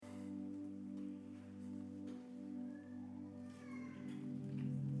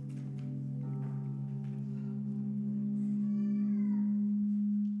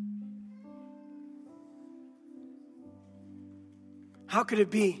How could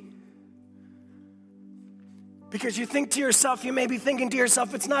it be? Because you may be thinking to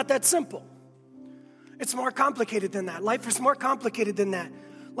yourself, it's not that simple. It's more complicated than that. Life is more complicated than that.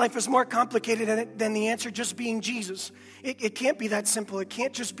 Life is more complicated than the answer just being Jesus. It can't be that simple. It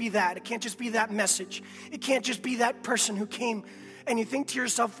can't just be that. It can't just be that message. It can't just be that person who came. And you think to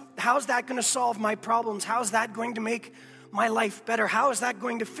yourself, how's that going to solve my problems? How's that going to make my life better? How is that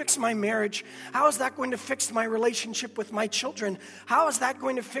going to fix my marriage? How is that going to fix my relationship with my children? How is that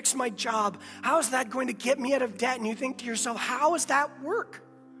going to fix my job? How is that going to get me out of debt? And you think to yourself, how does that work?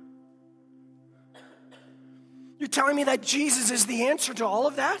 You're telling me that Jesus is the answer to all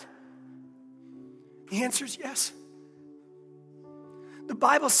of that? The answer is yes. The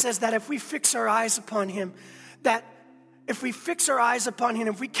Bible says that if we fix our eyes upon him, if we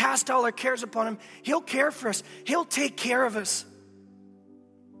cast all our cares upon him, he'll care for us. He'll take care of us.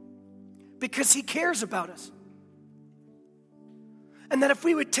 Because he cares about us. And that if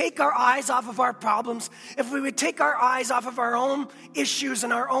we would take our eyes off of our problems, if we would take our eyes off of our own issues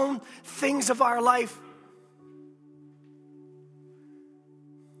and our own things of our life,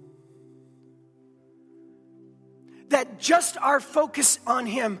 that just our focus on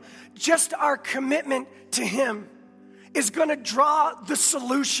him, just our commitment to him is going to draw the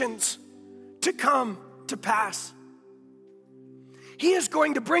solutions to come to pass. He is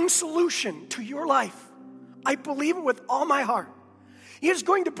going to bring solution to your life. I believe it with all my heart. He is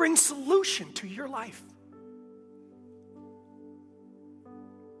going to bring solution to your life.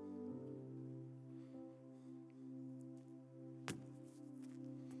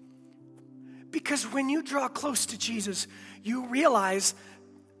 Because when you draw close to Jesus, you realize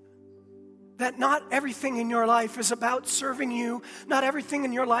that not everything in your life is about serving you. Not everything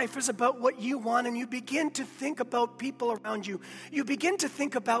in your life is about what you want. And you begin to think about people around you. You begin to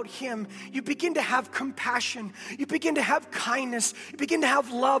think about him. You begin to have compassion. You begin to have kindness. You begin to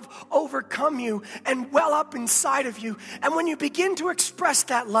have love overcome you and well up inside of you. And when you begin to express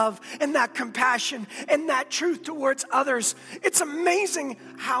that love and that compassion and that truth towards others, it's amazing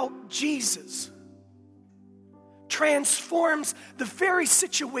how Jesus transforms the very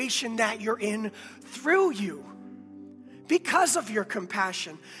situation that you're in through you. Because of your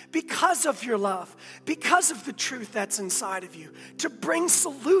compassion, because of your love, because of the truth that's inside of you, to bring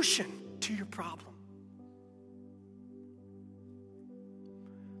solution to your problem.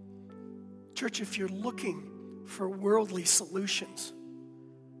 Church, if you're looking for worldly solutions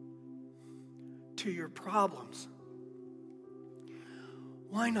to your problems,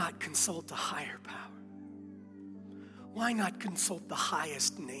 why not consult a higher power? Why not consult the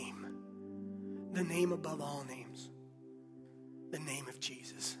highest name, the name above all names, the name of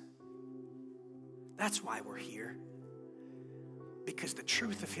Jesus? That's why we're here. Because the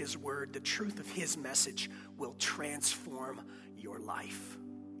truth of his word, the truth of his message will transform your life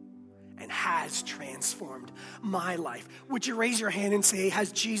and has transformed my life. Would you raise your hand and say,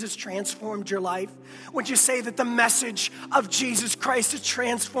 has Jesus transformed your life? Would you say that the message of Jesus Christ has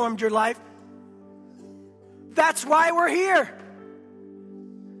transformed your life? That's why we're here.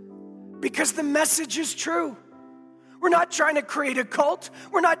 Because the message is true. We're not trying to create a cult.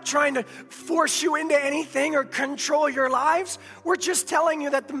 We're not trying to force you into anything or control your lives. We're just telling you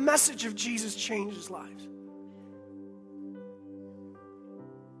that the message of Jesus changes lives.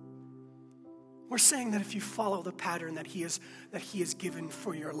 We're saying that if you follow the pattern that he has given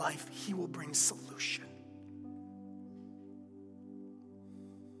for your life, he will bring solution.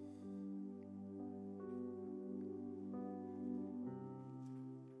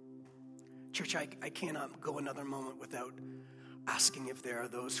 Church, I cannot go another moment without asking if there are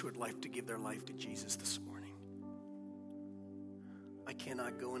those who would like to give their life to Jesus this morning. I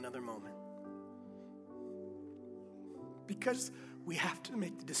cannot go another moment. Because we have to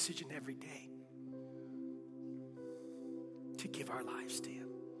make the decision every day to give our lives to him.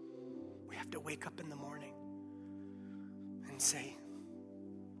 We have to wake up in the morning and say,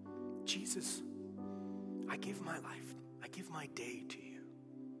 Jesus, I give my life, I give my day to you.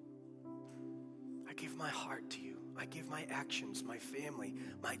 I give my heart to you. I give my actions, my family,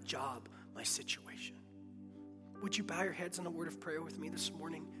 my job, my situation. Would you bow your heads in a word of prayer with me this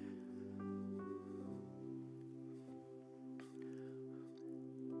morning?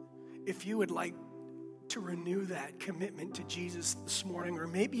 If you would like to renew that commitment to Jesus this morning, or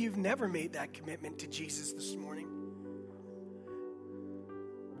maybe you've never made that commitment to Jesus this morning,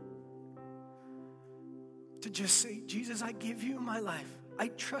 to just say, Jesus, I give you my life. I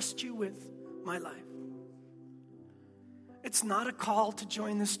trust you with my life. It's not a call to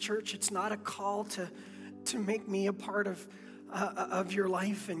join this church. It's not a call to make me a part of of your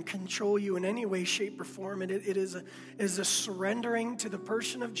life and control you in any way, shape, or form. It is a surrendering to the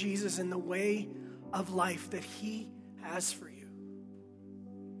person of Jesus and the way of life that he has for you.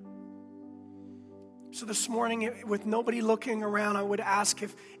 So this morning, with nobody looking around, I would ask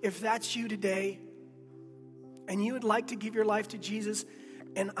if that's you today and you would like to give your life to Jesus,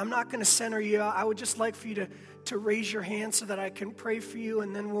 and I'm not going to center you. I would just like for you to raise your hand so that I can pray for you,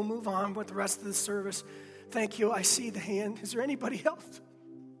 and then we'll move on with the rest of the service. Thank you. I see the hand. Is there anybody else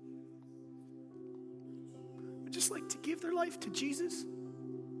who would just like to give their life to Jesus?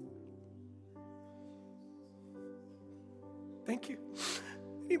 Thank you.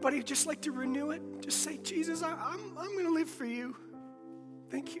 Anybody who'd just like to renew it? Just say, Jesus, I'm going to live for you.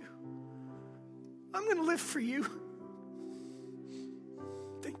 Thank you. I'm going to live for you.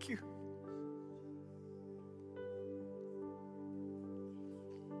 Thank you.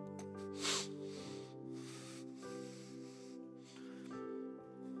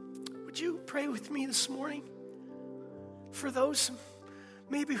 Would you pray with me this morning? For those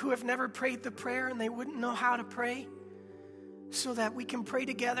maybe who have never prayed the prayer and they wouldn't know how to pray, so that we can pray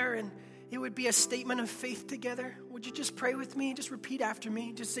together and it would be a statement of faith together. Would you just pray with me? Just repeat after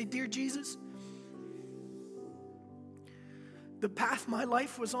me. Just say, Dear Jesus, the path my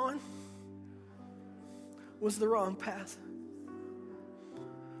life was on was the wrong path.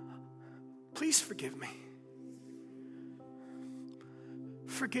 Please forgive me.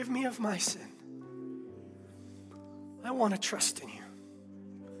 Forgive me of my sin. I want to trust in you.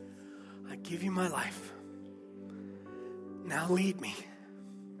 I give you my life. Now lead me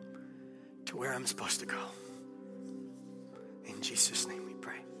to where I'm supposed to go. In Jesus' name we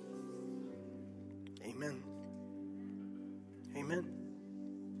pray. Amen. Amen.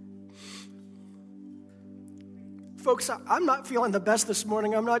 Folks, I'm not feeling the best this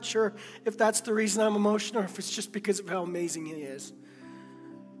morning. I'm not sure if that's the reason I'm emotional or if it's just because of how amazing he is.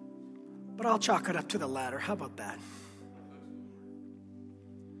 But I'll chalk it up to the latter. How about that?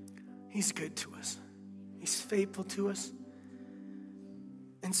 He's good to us. He's faithful to us.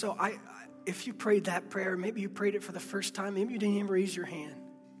 And so if you prayed that prayer, maybe you prayed it for the first time, maybe you didn't even raise your hand.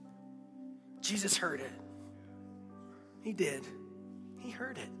 Jesus heard it. He did. He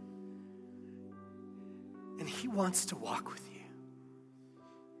heard it. And he wants to walk with you.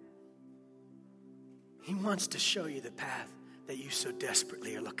 He wants to show you the path that you so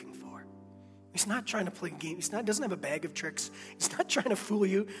desperately are looking for. He's not trying to play games. Doesn't have a bag of tricks. He's not trying to fool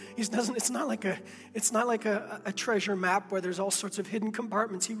you. It's not like a treasure map where there's all sorts of hidden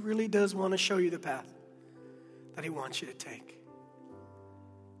compartments. He really does want to show you the path that he wants you to take.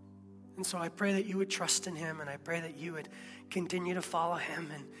 And so I pray that you would trust in him, and I pray that you would continue to follow him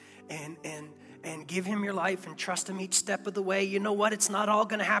and give him your life and trust him each step of the way. You know what? It's not all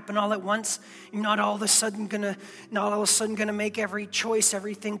going to happen all at once. You're not all of a sudden going to make every choice,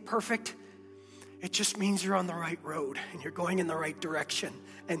 everything perfect. It just means you're on the right road and you're going in the right direction.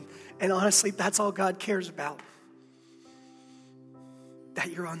 And honestly, that's all God cares about.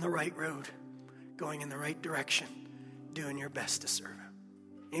 That you're on the right road, going in the right direction, doing your best to serve him.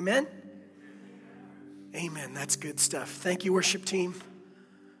 Amen? Amen. That's good stuff. Thank you, worship team.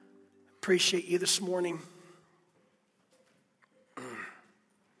 Appreciate you this morning.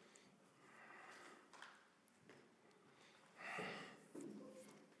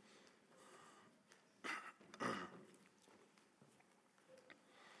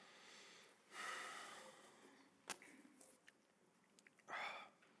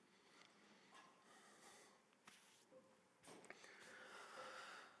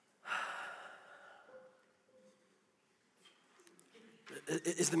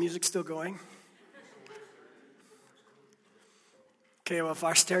 Is the music still going? Okay, well, if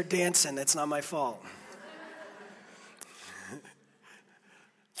I start dancing, it's not my fault.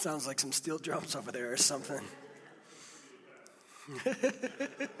 Sounds like some steel drums over there or something.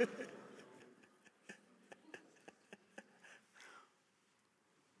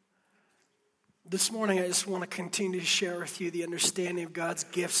 This morning, I just want to continue to share with you the understanding of God's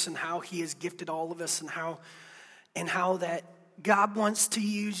gifts and how he has gifted all of us and how that God wants to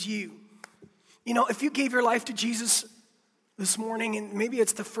use you. You know, if you gave your life to Jesus this morning, and maybe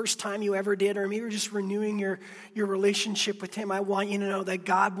it's the first time you ever did, or maybe you're just renewing your relationship with him, I want you to know that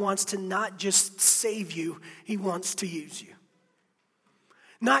God wants to not just save you, he wants to use you.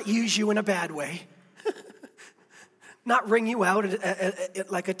 Not use you in a bad way. Not wring you out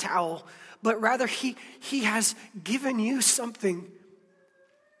like a towel, but rather he has given you something.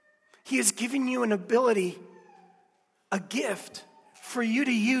 He has given you an ability, a gift for you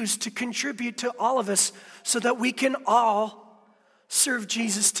to use to contribute to all of us so that we can all serve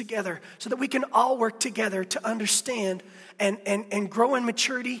Jesus together so that we can all work together to understand and grow in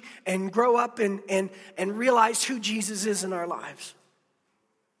maturity and grow up and realize who Jesus is in our lives.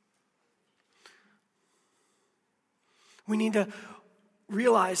 We need to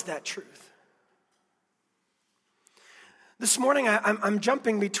realize that truth. This morning, I'm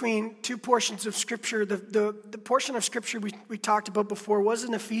jumping between two portions of Scripture. The portion of Scripture we talked about before was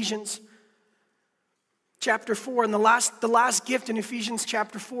in Ephesians chapter 4. And the last gift in Ephesians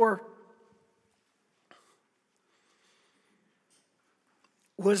chapter 4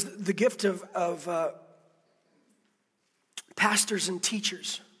 was the gift of pastors and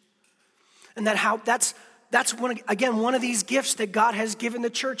teachers. And that's one of these gifts that God has given the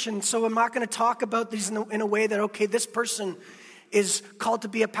church. And so I'm not going to talk about these in a way that, okay, this person is called to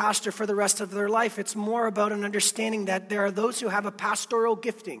be a pastor for the rest of their life. It's more about an understanding that there are those who have a pastoral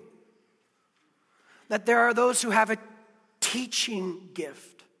gifting, that there are those who have a teaching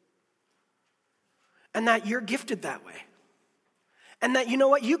gift, and that you're gifted that way. And that, you know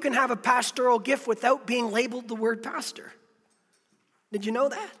what, you can have a pastoral gift without being labeled the word pastor. Did you know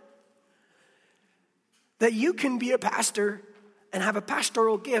that? That you can be a pastor and have a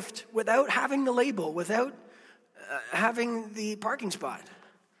pastoral gift without having the label, without having the parking spot.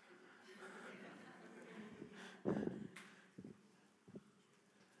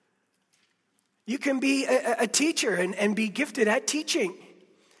 You can be a teacher and be gifted at teaching.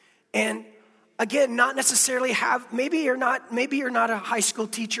 And again, not necessarily maybe you're not a high school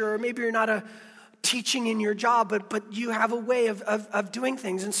teacher, or maybe you're not a teaching in your job, but you have a way of doing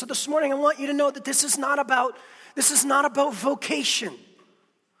things. And so this morning I want you to know that this is not about vocation.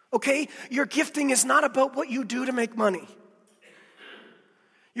 Okay? Your gifting is not about what you do to make money.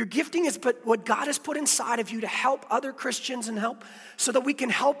 Your gifting is but what God has put inside of you to help other Christians and help so that we can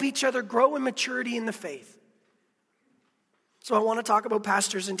help each other grow in maturity in the faith. So I want to talk about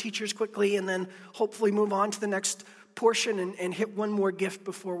pastors and teachers quickly, and then hopefully move on to the next portion and hit one more gift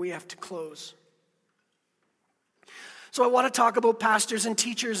before we have to close. So I want to talk about pastors and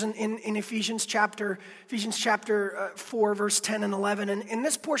teachers in Ephesians chapter 4, verse 10 and 11. And in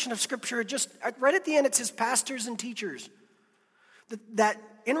this portion of Scripture, just right at the end, it says pastors and teachers. That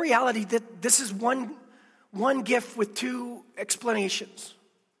in reality, that this is one gift with two explanations.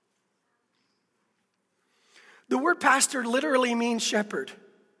 The word pastor literally means shepherd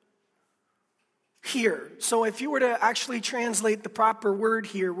here. So if you were to actually translate the proper word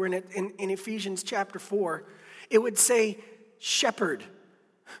here, we're in Ephesians chapter 4, it would say shepherd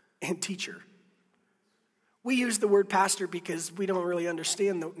and teacher. We use the word pastor because we don't really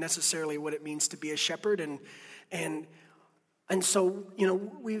understand necessarily what it means to be a shepherd, and so, you know,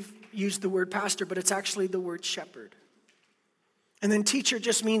 we've used the word pastor, but it's actually the word shepherd. And then teacher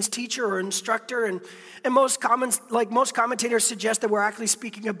just means teacher or instructor, and most commentators suggest that we're actually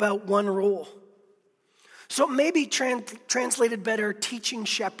speaking about one role. So it may be translated better, teaching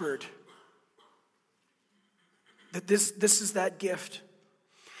shepherd. That this is that gift.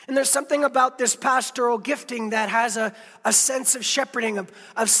 And there's something about this pastoral gifting that has a sense of shepherding,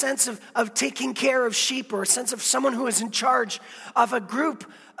 a sense of taking care of sheep, or a sense of someone who is in charge of a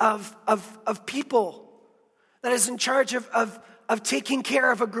group of people, that is in charge of taking care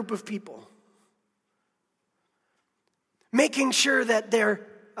of a group of people. Making sure that they're,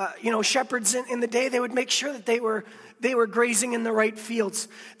 shepherds in the day, they would make sure that they were grazing in the right fields.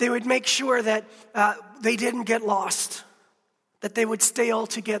 They would make sure that they didn't get lost, that they would stay all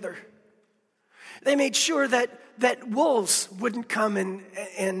together. They made sure that wolves wouldn't come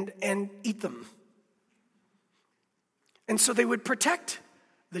and eat them. And so they would protect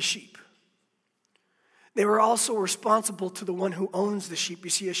the sheep. They were also responsible to the one who owns the sheep.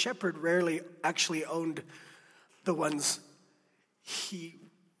 You see, a shepherd rarely actually owned the ones he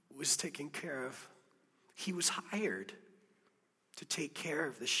was taking care of. He was hired to take care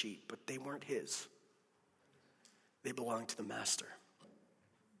of the sheep, but they weren't his. They belonged to the master.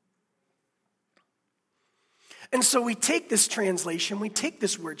 And so we take this translation, we take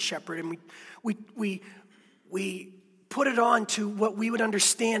this word shepherd, and we put it on to what we would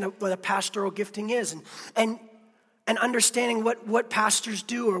understand what a pastoral gifting is, and understanding what pastors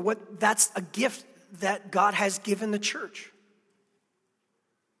do, or what that's a gift that God has given the church.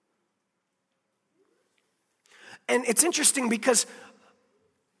 And it's interesting because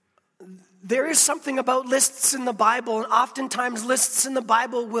there is something about lists in the Bible, and oftentimes lists in the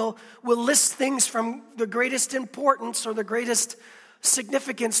Bible will list things from the greatest importance or the greatest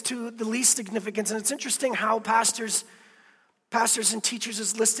significance to the least significance. And it's interesting how pastors and teachers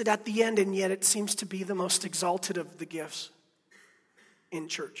is listed at the end, and yet it seems to be the most exalted of the gifts in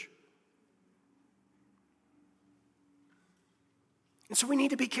church. And so we need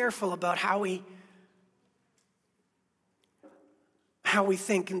to be careful about how we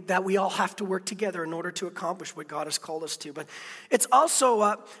think, and that we all have to work together in order to accomplish what God has called us to. But it's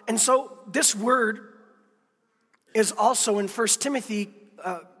also, and so this word is also in 1 Timothy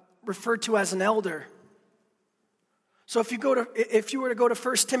referred to as an elder. So if you were to go to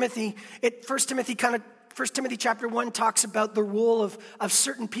 1 Timothy, 1 Timothy chapter 1 talks about the role of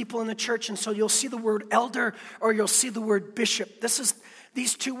certain people in the church, and so you'll see the word elder or you'll see the word bishop.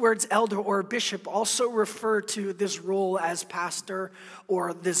 These two words, elder or bishop, also refer to this role as pastor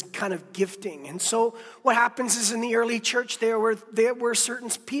or this kind of gifting. And so what happens is in the early church there were certain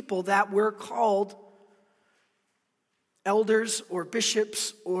people that were called elders or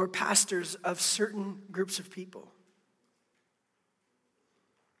bishops or pastors of certain groups of people.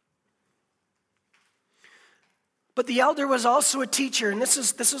 But the elder was also a teacher, and this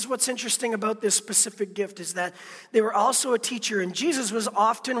is what's interesting about this specific gift, is that they were also a teacher, and Jesus was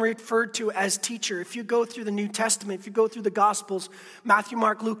often referred to as teacher. If you go through the New Testament, if you go through the Gospels, Matthew,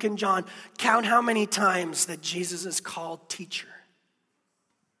 Mark, Luke, and John, count how many times that Jesus is called teacher.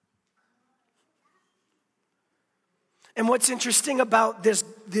 And what's interesting about this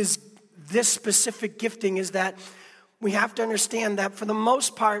specific gifting is that we have to understand that for the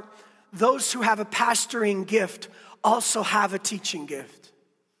most part, those who have a pastoring gift also have a teaching gift.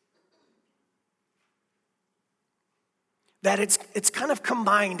 That it's kind of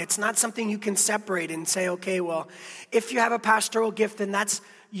combined. It's not something you can separate and say, okay, well, if you have a pastoral gift, then that's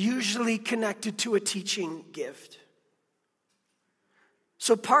usually connected to a teaching gift.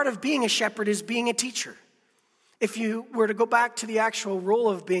 So part of being a shepherd is being a teacher. If you were to go back to the actual role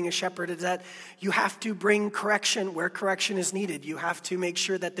of being a shepherd, is that you have to bring correction where correction is needed. You have to make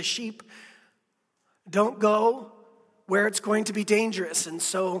sure that the sheep don't go where it's going to be dangerous. And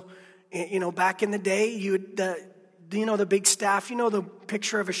so, back in the day, the big staff, the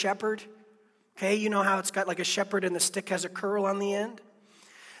picture of a shepherd? Okay, you know how it's got like a shepherd and the stick has a curl on the end?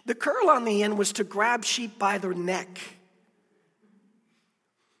 The curl on the end was to grab sheep by their neck.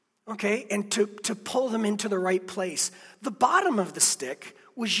 Okay, and to pull them into the right place. The bottom of the stick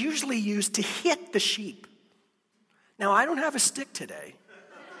was usually used to hit the sheep. Now, I don't have a stick today.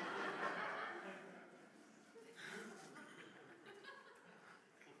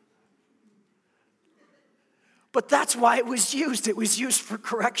 But that's why it was used. It was used for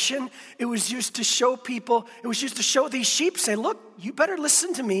correction. It was used to show people. It was used to show these sheep, say, look, you better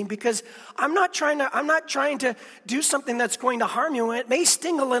listen to me because I'm not trying to do something that's going to harm you. It may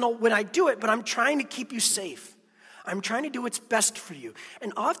sting a little when I do it, but I'm trying to keep you safe. I'm trying to do what's best for you.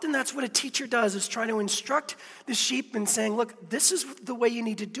 And often that's what a teacher does, is trying to instruct the sheep and saying, look, this is the way you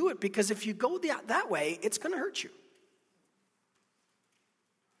need to do it, because if you go that way, it's going to hurt you.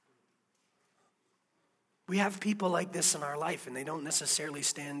 We have people like this in our life, and they don't necessarily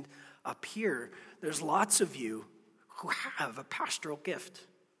stand up here. There's lots of you who have a pastoral gift.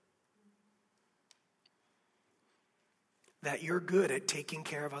 That you're good at taking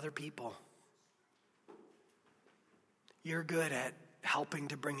care of other people. You're good at helping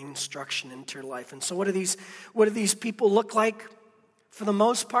to bring instruction into your life. And so what do these people look like? For the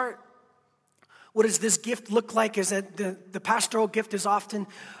most part, what does this gift look like? Is that the pastoral gift is often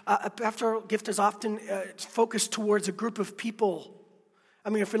focused towards a group of people. I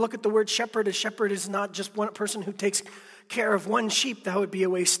mean, if we look at the word shepherd, a shepherd is not just one person who takes care of one sheep. That would be a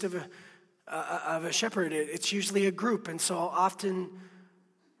waste of a shepherd. It's usually a group, and so often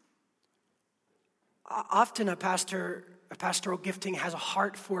a pastoral gifting has a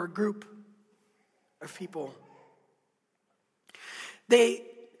heart for a group of people. They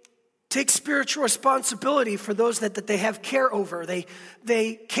take spiritual responsibility for those that they have care over.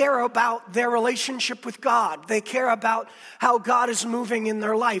 They care about their relationship with God. They care about how God is moving in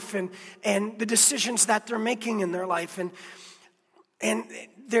their life and the decisions that they're making in their life. And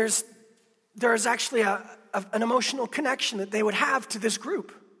there's actually an emotional connection that they would have to this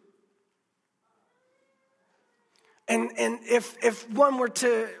group. And if one were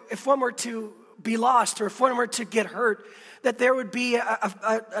to be lost, or if one were to get hurt, that there would be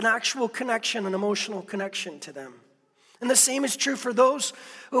an actual connection, an emotional connection to them. And the same is true for those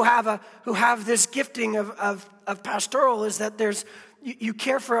who have this gifting of pastoral, is that you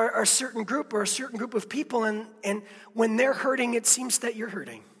care for a certain group or a certain group of people, and when they're hurting, it seems that you're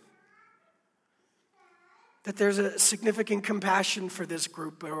hurting. That there's a significant compassion for this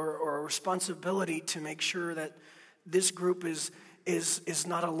group, or a responsibility to make sure that this group is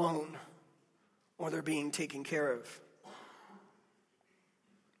not alone, or they're being taken care of.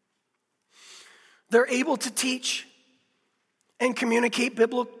 They're able to teach and communicate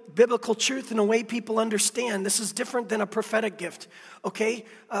biblical truth in a way people understand. This is different than a prophetic gift, okay?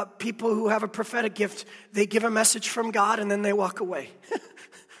 People who have a prophetic gift, they give a message from God and then they walk away.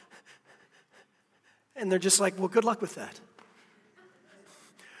 And they're just like, well, good luck with that.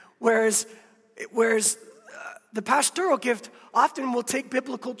 Whereas the pastoral gift often will take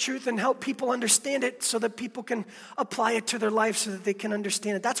biblical truth and help people understand it so that people can apply it to their life so that they can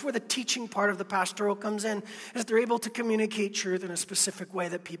understand it. That's where the teaching part of the pastoral comes in, is they're able to communicate truth in a specific way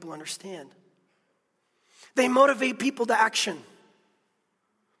that people understand. They motivate people to action.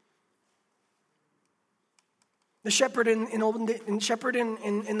 The shepherd in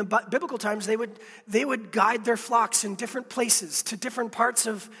the biblical times, they would guide their flocks in different places to different parts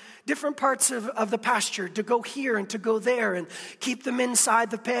of the pasture, to go here and to go there and keep them inside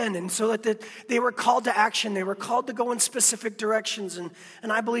the pen, and so that they were called to action. They were called to go in specific directions, and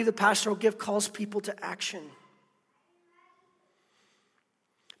I believe the pastoral gift calls people to action.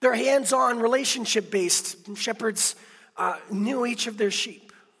 They're hands-on, relationship-based. Shepherds knew each of their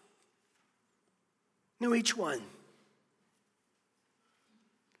sheep. Knew each one.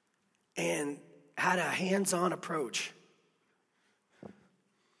 And had a hands-on approach.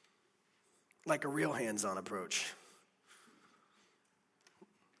 Like a real hands-on approach.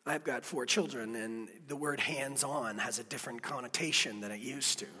 I've got 4 children, and the word hands-on has a different connotation than it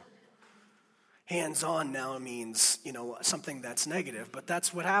used to. Hands-on now means, something that's negative, but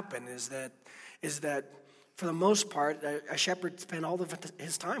that's what happened, is that for the most part, a shepherd spent all of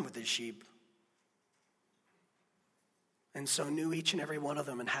his time with his sheep. And so knew each and every one of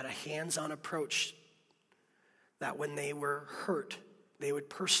them and had a hands-on approach that when they were hurt, they would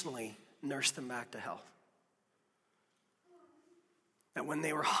personally nurse them back to health. That when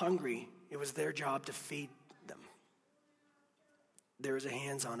they were hungry, it was their job to feed them. There was a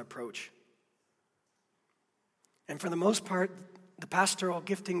hands-on approach. And for the most part, the pastoral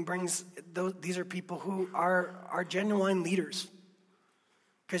gifting brings, these are people who are genuine leaders.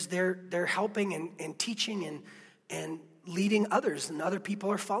 Because they're helping and teaching and leading others, and other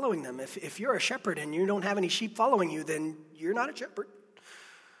people are following them. If you're a shepherd and you don't have any sheep following you, then you're not a shepherd.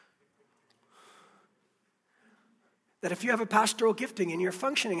 That if you have a pastoral gifting and you're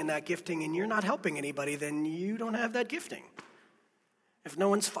functioning in that gifting and you're not helping anybody, then you don't have that gifting. If no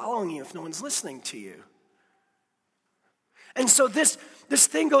one's following you, if no one's listening to you. And so this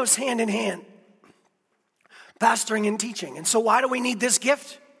thing goes hand in hand. Pastoring and teaching. And so why do we need this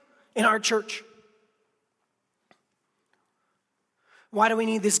gift in our church? Why do we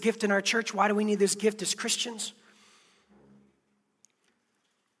need this gift in our church? Why do we need this gift as Christians?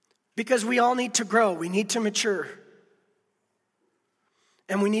 Because we all need to grow. We need to mature.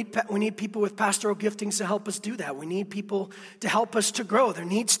 And we need people with pastoral giftings to help us do that. We need people to help us to grow. There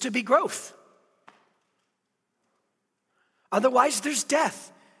needs to be growth. Otherwise, there's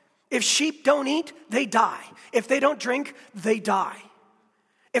death. If sheep don't eat, they die. If they don't drink, they die.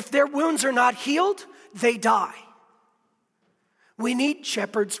 If their wounds are not healed, they die. We need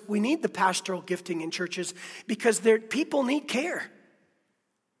shepherds. We need the pastoral gifting in churches because people need care.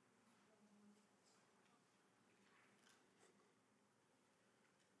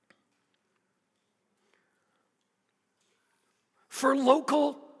 For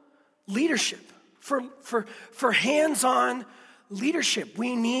local leadership, for hands-on leadership,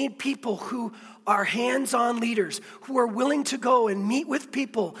 we need people who are hands-on leaders, who are willing to go and meet with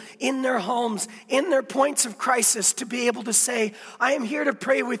people in their homes, in their points of crisis, to be able to say, I am here to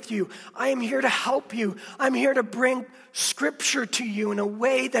pray with you. I am here to help you. I'm here to bring scripture to you in a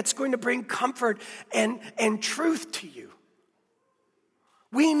way that's going to bring comfort and truth to you.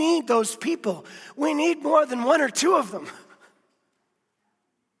 We need those people. We need more than 1 or 2 of them.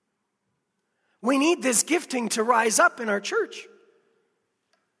 We need this gifting to rise up in our church.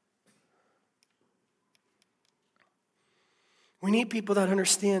 We need people that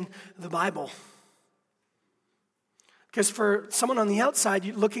understand the Bible. Because for someone on the outside,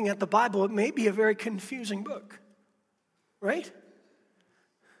 looking at the Bible, it may be a very confusing book. Right?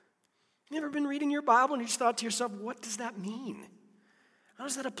 You ever been reading your Bible and you just thought to yourself, what does that mean? How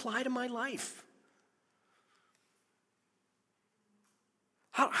does that apply to my life?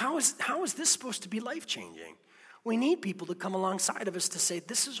 How is this supposed to be life-changing? We need people to come alongside of us to say,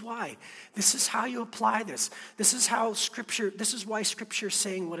 this is why. This is how you apply this. This is why Scripture is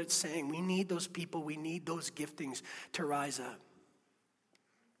saying what it's saying. We need those people. We need those giftings to rise up.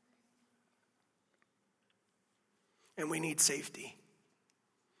 And we need safety.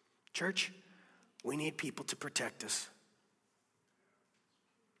 Church, we need people to protect us.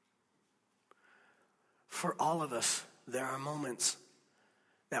 For all of us, there are moments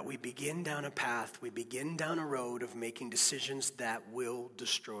that we begin down a path, we begin down a road of making decisions that will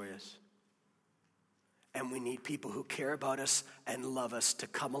destroy us. And we need people who care about us and love us to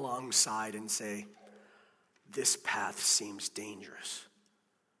come alongside and say, this path seems dangerous.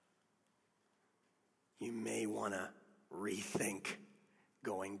 You may want to rethink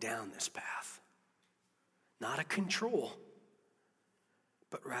going down this path. Not a control,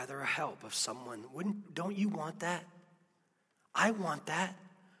 but rather a help of someone. Don't you want that? I want that.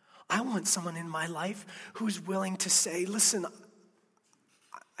 I want someone in my life who's willing to say, listen,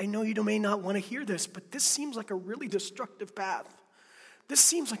 I know you may not want to hear this, but this seems like a really destructive path. This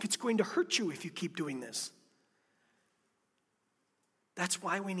seems like it's going to hurt you if you keep doing this. That's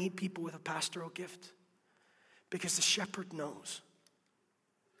why we need people with a pastoral gift. Because the shepherd knows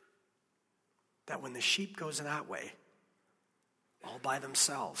that when the sheep goes that way, all by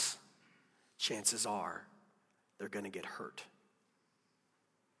themselves, chances are they're going to get hurt.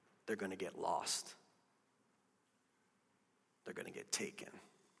 They're going to get lost. They're going to get taken.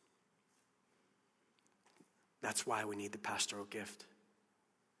 That's why we need the pastoral gift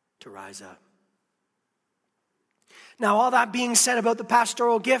to rise up. Now, all that being said about the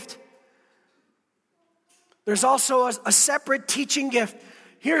pastoral gift, there's also a separate teaching gift.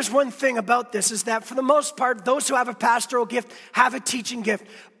 Here's one thing about this, is that for the most part, those who have a pastoral gift have a teaching gift.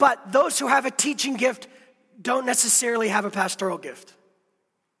 But those who have a teaching gift don't necessarily have a pastoral gift.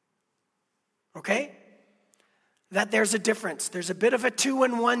 Okay? That there's a difference. There's a bit of a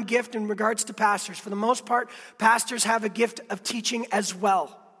 2-in-1 gift in regards to pastors. For the most part, pastors have a gift of teaching as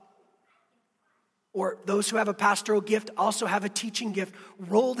well. Or those who have a pastoral gift also have a teaching gift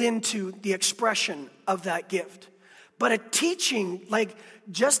rolled into the expression of that gift. But a teaching, like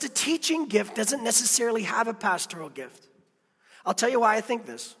just a teaching gift, doesn't necessarily have a pastoral gift. I'll tell you why I think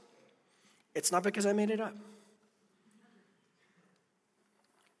this. It's not because I made it up.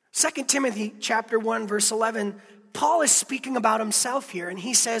 2 Timothy chapter 1, verse 11, Paul is speaking about himself here, and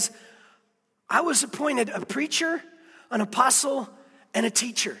he says, I was appointed a preacher, an apostle, and a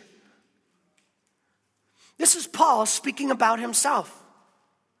teacher. This is Paul speaking about himself.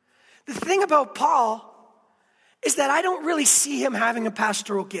 The thing about Paul is that I don't really see him having a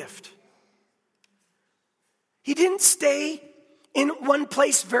pastoral gift. He didn't stay in one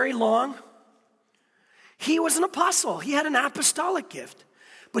place very long. He was an apostle. He had an apostolic gift.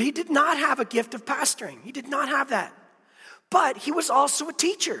 But he did not have a gift of pastoring. He did not have that. But he was also a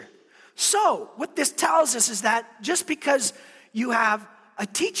teacher. So what this tells us is that just because you have a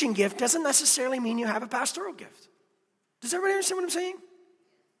teaching gift doesn't necessarily mean you have a pastoral gift. Does everybody understand what I'm saying?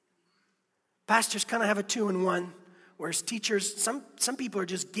 Pastors kind of have a 2-in-1, whereas teachers, some people are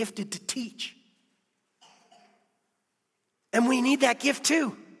just gifted to teach. And we need that gift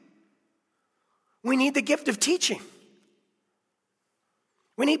too. We need the gift of teaching.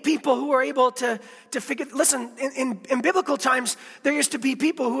 We need people who are able to figure, listen, in biblical times, there used to be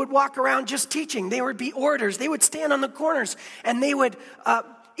people who would walk around just teaching. They would be orators. They would stand on the corners and they would,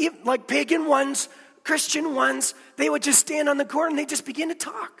 like pagan ones, Christian ones, they would just stand on the corner and they just begin to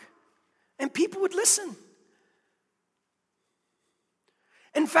talk. And people would listen.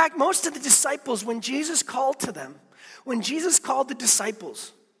 In fact, most of the disciples, when Jesus called to them, when Jesus called the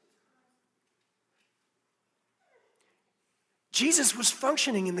disciples, Jesus was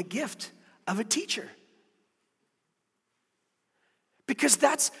functioning in the gift of a teacher. Because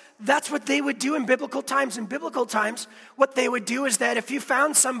that's what they would do in biblical times. In biblical times, what they would do is that if you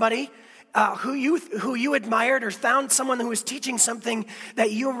found somebody who you admired, or found someone who was teaching something that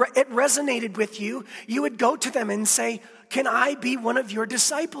it resonated with you, you would go to them and say, "Can I be one of your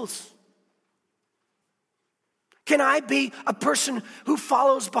disciples? Can I be a person who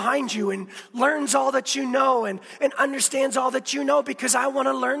follows behind you and learns all that you know and understands all that you know, because I want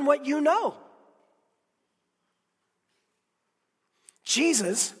to learn what you know?"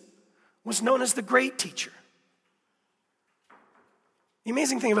 Jesus was known as the great teacher. The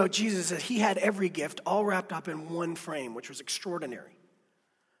amazing thing about Jesus is that he had every gift all wrapped up in one frame, which was extraordinary.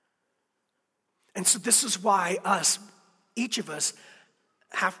 And so this is why each of us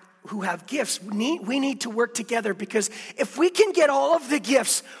who have gifts, we need to work together, because if we can get all of the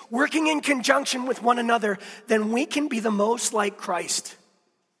gifts working in conjunction with one another, then we can be the most like Christ.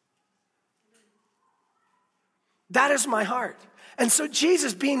 That is my heart. And so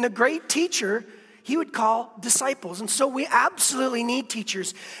Jesus, being the great teacher, he would call disciples. And so we absolutely need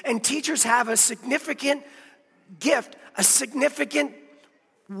teachers. And teachers have a significant gift, a significant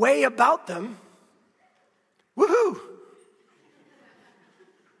way about them. Woohoo!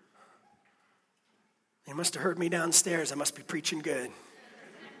 They must have heard me downstairs. I must be preaching good.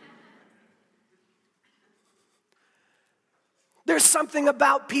 There's something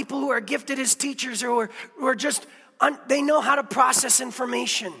about people who are gifted as teachers or who are just, they know how to process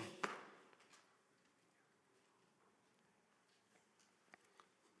information.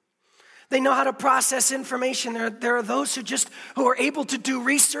 They know how to process information. There are those who are able to do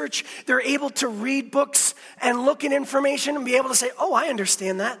research. They're able to read books and look at information and be able to say, oh, I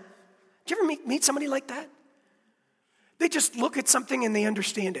understand that. Did you ever meet somebody like that? They just look at something and they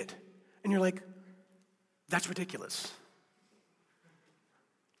understand it. And you're like, that's ridiculous.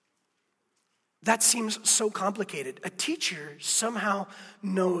 That seems so complicated. A teacher somehow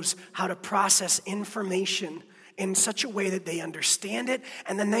knows how to process information in such a way that they understand it,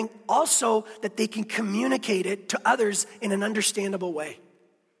 and then also that they can communicate it to others in an understandable way.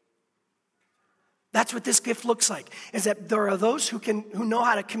 That's what this gift looks like, is that there are those who know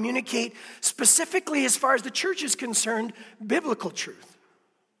how to communicate specifically, as far as the church is concerned, biblical truth.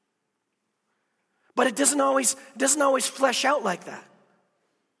 But it doesn't always flesh out like that.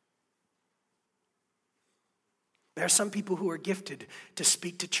 There are some people who are gifted to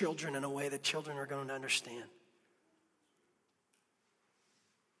speak to children in a way that children are going to understand.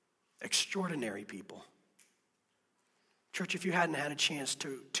 Extraordinary people. Church, if you hadn't had a chance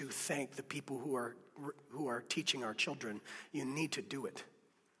to thank the people who are teaching our children, you need to do it.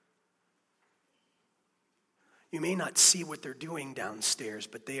 You may not see what they're doing downstairs,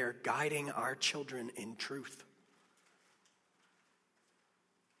 but they are guiding our children in truth.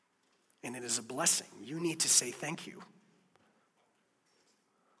 And it is a blessing. You need to say thank you.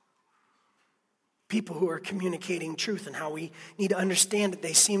 People who are communicating truth, and how we need to understand that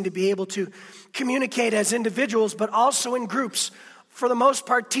they seem to be able to communicate as individuals, but also in groups. For the most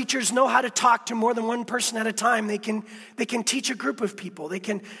part, teachers know how to talk to more than one person at a time. They can teach a group of people. They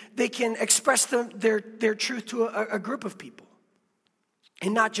can express their truth to a group of people,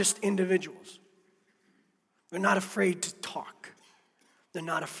 and not just individuals. They're not afraid to talk. They're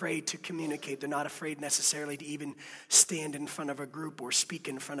not afraid to communicate. They're not afraid necessarily to even stand in front of a group or speak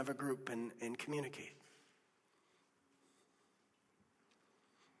in front of a group and communicate.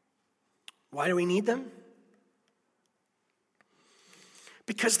 Why do we need them?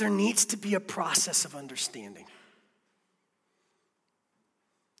 Because there needs to be a process of understanding.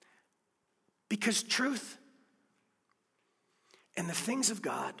 Because truth and the things of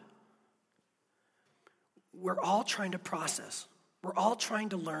God, we're all trying to process. We're all trying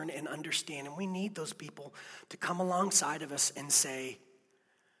to learn and understand, and we need those people to come alongside of us and say,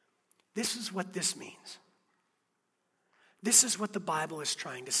 this is what this means. This is what the Bible is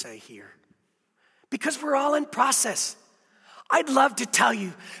trying to say here. Because we're all in process. I'd love to tell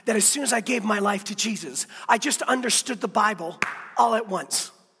you that as soon as I gave my life to Jesus, I just understood the Bible all at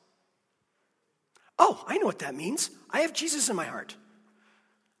once. Oh, I know what that means. I have Jesus in my heart.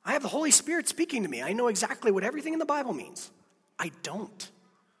 I have the Holy Spirit speaking to me. I know exactly what everything in the Bible means. I don't.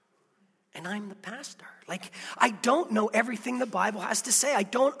 And I'm the pastor. I don't know everything the Bible has to say. I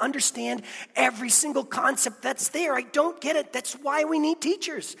don't understand every single concept that's there. I don't get it. That's why we need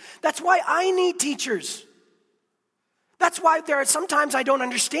teachers. That's why I need teachers. That's why there are sometimes I don't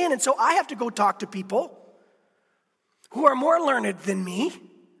understand, and so I have to go talk to people who are more learned than me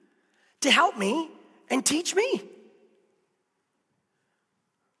to help me and teach me.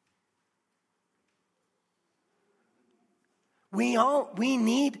 We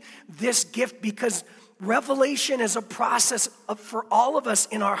need this gift because revelation is a process for all of us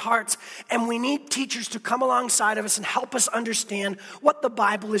in our hearts, and we need teachers to come alongside of us and help us understand what the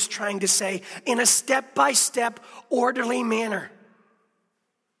Bible is trying to say in a step-by-step, orderly manner.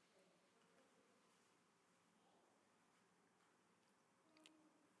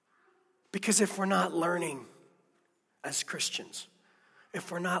 Because if we're not learning as Christians, if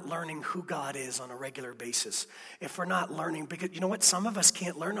we're not learning who God is on a regular basis, if we're not learning, because you know what? Some of us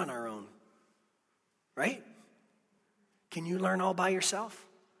can't learn on our own, right? Can you learn all by yourself?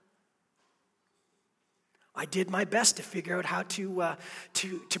 I did my best to figure out how to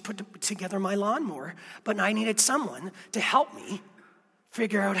put together my lawnmower, but I needed someone to help me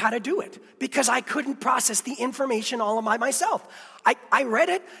figure out how to do it because I couldn't process the information all by myself. I read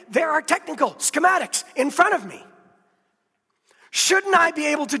it. There are technical schematics in front of me. Shouldn't I be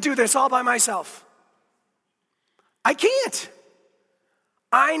able to do this all by myself? I can't.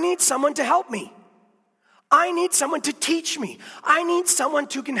 I need someone to help me. I need someone to teach me. I need someone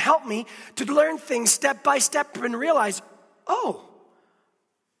who can help me to learn things step by step and realize, oh,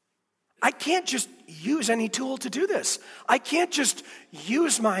 I can't just use any tool to do this. I can't just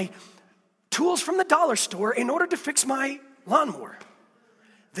use my tools from the dollar store in order to fix my lawnmower.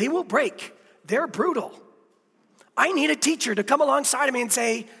 They will break. They're brutal. I need a teacher to come alongside of me and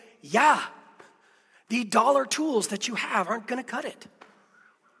say, yeah, The dollar tools that you have aren't going to cut it.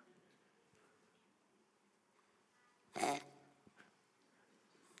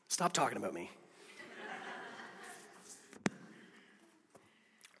 Stop talking about me.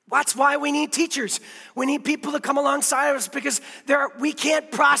 That's why we need teachers. We need people to come alongside of us because we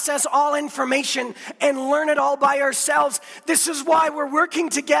can't process all information and learn it all by ourselves. This is why we're working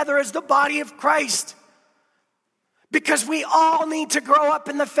together as the body of Christ. Because we all need to grow up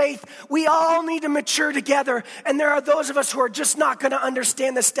in the faith. We all need to mature together. And there are those of us who are just not going to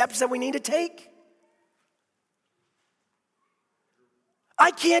understand the steps that we need to take.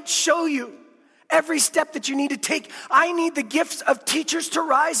 I can't show you every step that you need to take. I need the gifts of teachers to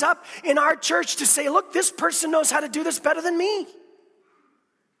rise up in our church to say, look, this person knows how to do this better than me.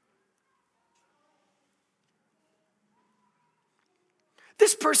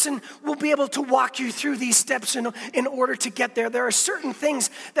 This person will be able to walk you through these steps in order to get there. There are certain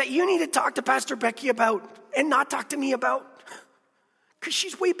things that you need to talk to Pastor Becky about and not talk to me about because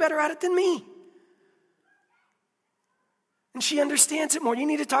she's way better at it than me. And she understands it more. You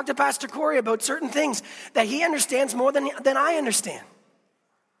need to talk to Pastor Corey about certain things that he understands more than I understand.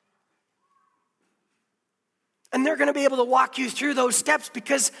 And they're going to be able to walk you through those steps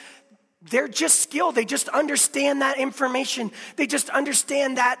because they're just skilled. They just understand that information. They just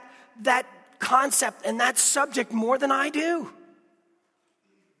understand that concept and that subject more than I do.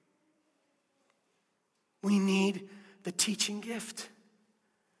 We need the teaching gift.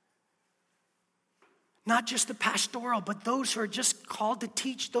 Not just the pastoral, but those who are just called to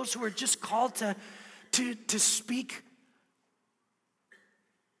teach, those who are just called to speak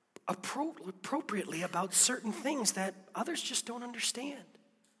appropriately about certain things that others just don't understand.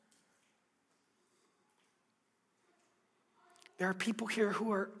 There are people here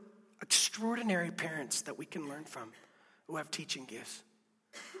who are extraordinary parents that we can learn from, who have teaching gifts.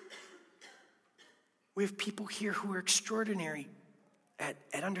 We have people here who are extraordinary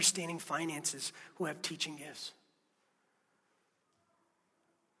at understanding finances, who have teaching gifts.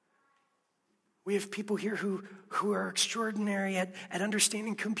 We have people here who are extraordinary at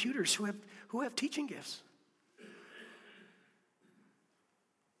understanding computers, who have teaching gifts.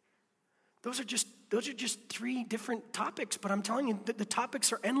 Those are just three different topics, but I'm telling you that the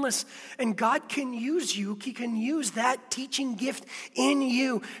topics are endless, and God can use you. He can use that teaching gift in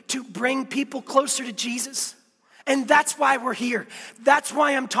you to bring people closer to Jesus. And that's why we're here. That's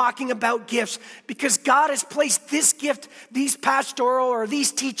why I'm talking about gifts, because God has placed this gift, these pastoral or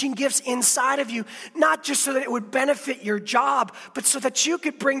these teaching gifts inside of you, not just so that it would benefit your job, but so that you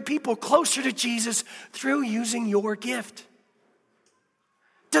could bring people closer to Jesus through using your gift.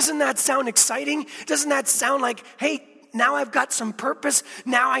 Doesn't that sound exciting? Doesn't that sound like, hey, now I've got some purpose.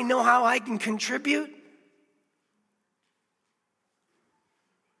 Now I know how I can contribute.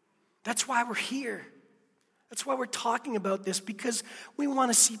 That's why we're here. That's why we're talking about this, because we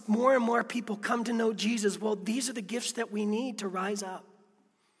want to see more and more people come to know Jesus. Well, these are the gifts that we need to rise up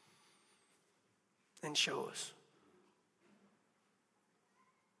and show us.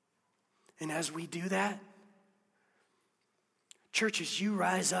 And as we do that, churches, you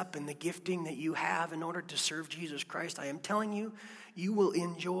rise up in the gifting that you have in order to serve Jesus Christ. I am telling you, you will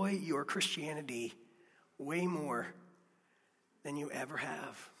enjoy your Christianity way more than you ever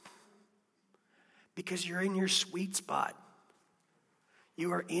have. Because you're in your sweet spot.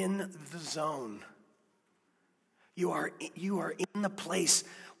 You are in the zone. You are in the place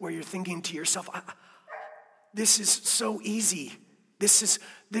where you're thinking to yourself, this is so easy. This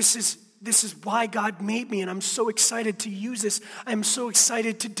is why God made me, and I'm so excited to use this. I'm so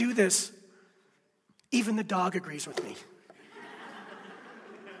excited to do this. Even the dog agrees with me.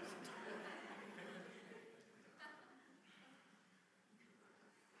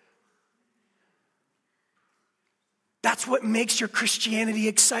 That's what makes your Christianity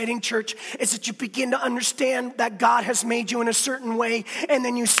exciting, church, is that you begin to understand that God has made you in a certain way, and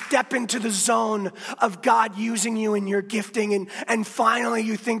then you step into the zone of God using you in your gifting, and finally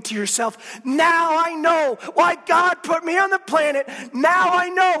you think to yourself, now I know why God put me on the planet. Now I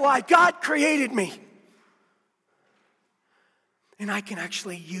know why God created me. And I can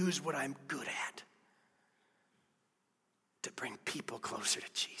actually use what I'm good at to bring people closer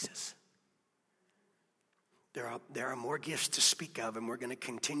to Jesus. There are more gifts to speak of, and we're going to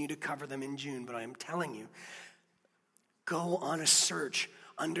continue to cover them in June, but I'm telling you, go on a search,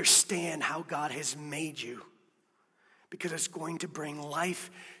 understand how God has made you, because it's going to bring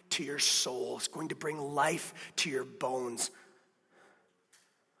life to your soul. It's going to bring life to your bones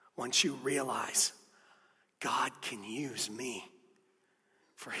once you realize God can use me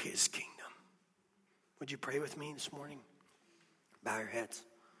for his kingdom. Would you pray with me this morning? Bow your heads.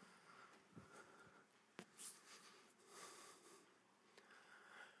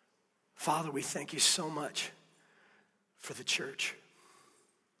 Father, we thank you so much for the church.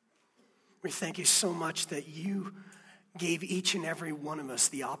 We thank you so much that you gave each and every one of us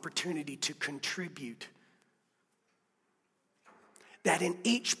the opportunity to contribute. That in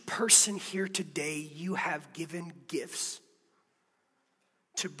each person here today, you have given gifts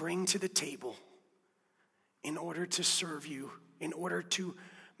to bring to the table in order to serve you, in order to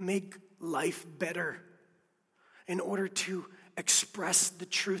make life better, in order to express the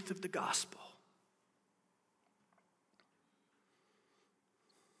truth of the gospel.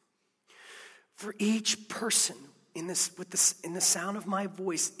 For each person in the sound of my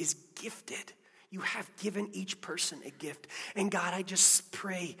voice is gifted. You have given each person a gift. And God, I just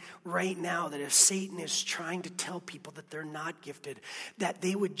pray right now that if Satan is trying to tell people that they're not gifted, that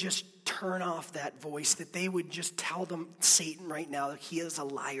they would just turn off that voice, that they would just tell them, Satan right now, that he is a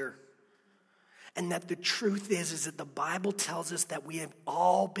liar. And that the truth is that the Bible tells us that we have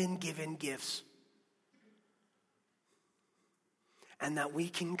all been given gifts. And that we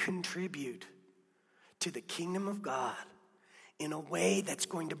can contribute to the kingdom of God in a way that's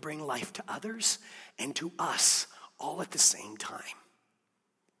going to bring life to others and to us all at the same time.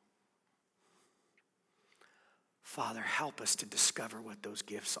 Father, help us to discover what those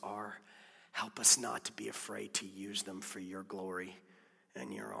gifts are. Help us not to be afraid to use them for your glory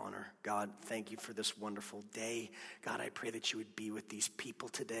and your honor. God, thank you for this wonderful day. God, I pray that you would be with these people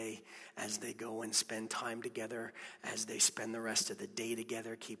today as they go and spend time together, as they spend the rest of the day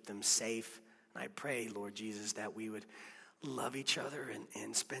together. Keep them safe. And I pray, Lord Jesus, that we would love each other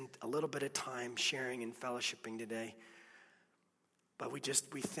and spend a little bit of time sharing and fellowshipping today. But we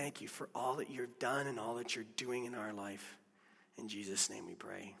thank you for all that you've done and all that you're doing in our life. In Jesus' name we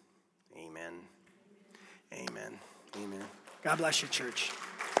pray. Amen. Amen. Amen. God bless you, church.